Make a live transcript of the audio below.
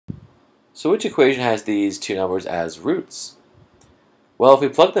So which equation has these two numbers as roots? Well, if we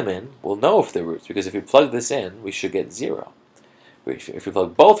plug them in, we'll know if they're roots, because if we plug this in, we should get 0. If we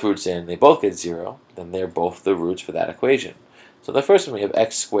plug both roots in, they both get 0, then they're both the roots for that equation. So the first one we have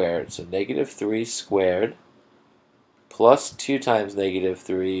x squared, so negative 3 squared plus 2 times negative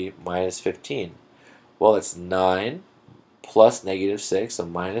 3 minus 15. Well, it's 9 plus negative 6, so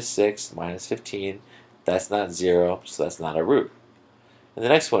minus 6 minus 15. That's not 0, so that's not a root. And the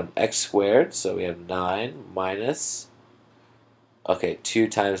next one, x squared, so we have 9 minus, 2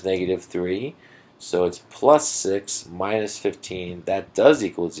 times negative 3, so it's plus 6 minus 15. That does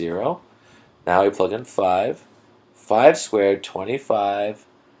equal 0. Now we plug in 5. 5 squared, 25,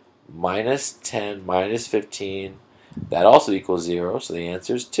 minus 10 minus 15. That also equals 0, so the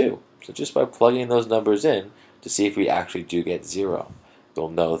answer is 2. So just by plugging those numbers in to see if we actually do get 0, you'll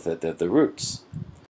know that they're the roots.